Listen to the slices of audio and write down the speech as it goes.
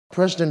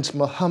President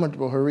Muhammadu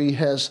Buhari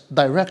has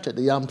directed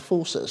the armed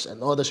forces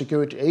and other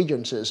security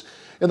agencies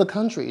in the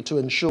country to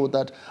ensure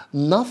that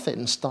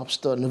nothing stops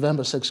the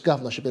November 6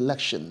 governorship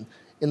election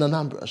in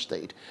Anambra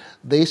State.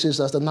 This is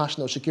as the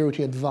National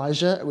Security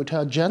Advisor,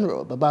 retired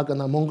General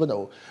Babagana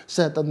Mongono,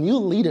 said the new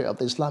leader of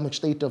the Islamic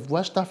State of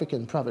West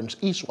African province,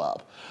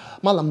 ISWAP,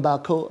 Malam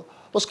Bako,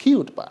 was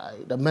killed by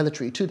the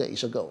military 2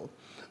 days ago.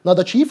 Now,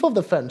 the Chief of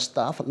Defense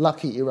Staff,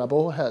 Lucky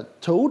Irabo, had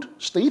told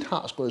State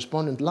House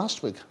correspondent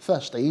last week,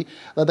 Thursday,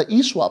 that the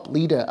ISWAP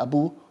leader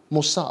Abu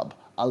Musab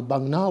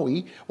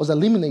al-Bagnawi was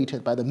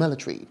eliminated by the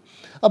military.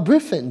 A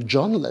briefing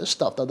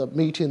journalist after the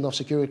meeting of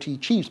security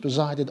chiefs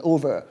presided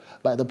over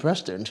by the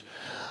president.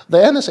 The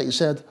NSA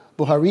said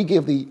Buhari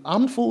gave the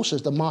armed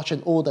forces the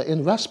marching order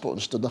in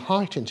response to the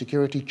heightened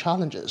security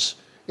challenges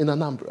in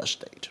Anambra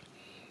State.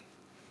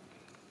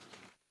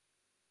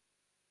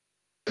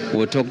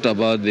 We talked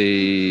about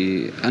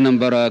the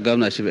Anambra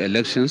governorship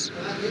elections,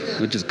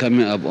 which is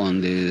coming up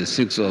on the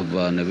 6th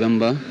of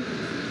November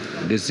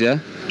this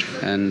year.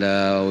 And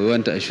we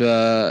want to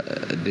assure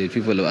the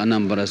people of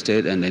Anambra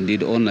State and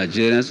indeed all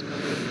Nigerians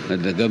that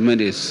the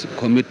government is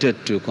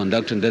committed to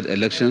conducting those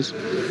elections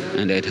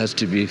and it has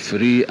to be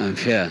free and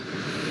fair.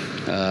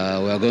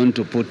 We are going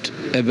to put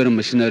every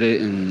machinery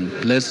in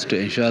place to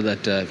ensure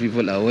that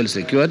people are well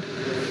secured,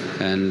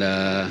 and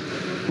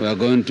we are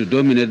going to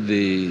dominate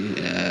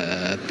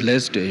the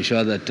place to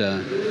ensure that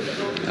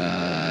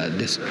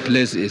this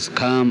place is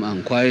calm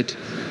and quiet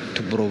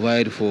to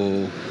provide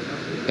for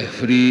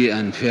free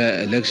and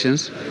fair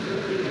elections.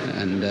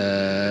 And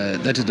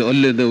that is the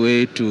only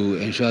way to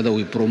ensure that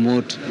we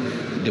promote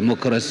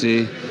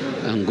democracy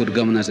and good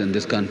governance in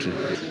this country.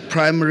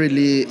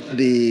 Primarily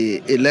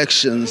the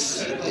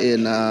elections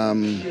in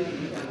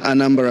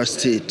Anambra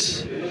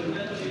State,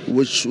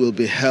 which will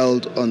be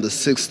held on the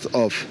 6th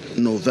of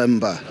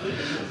November.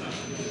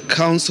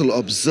 Council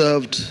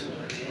observed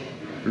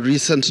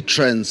recent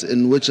trends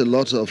in which a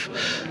lot of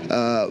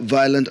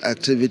violent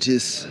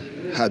activities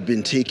have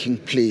been taking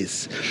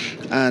place,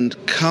 and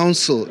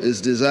Council is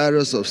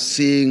desirous of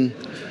seeing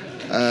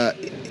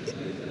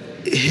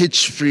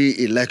hitch-free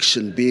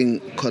election being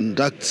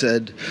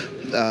conducted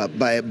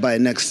by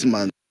next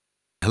month.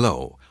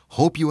 Hello,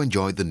 hope you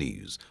enjoyed the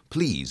news.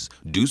 Please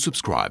do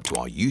subscribe to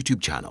our YouTube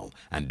channel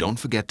and don't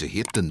forget to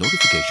hit the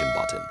notification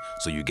button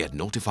so you get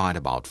notified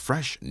about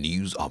fresh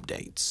news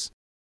updates.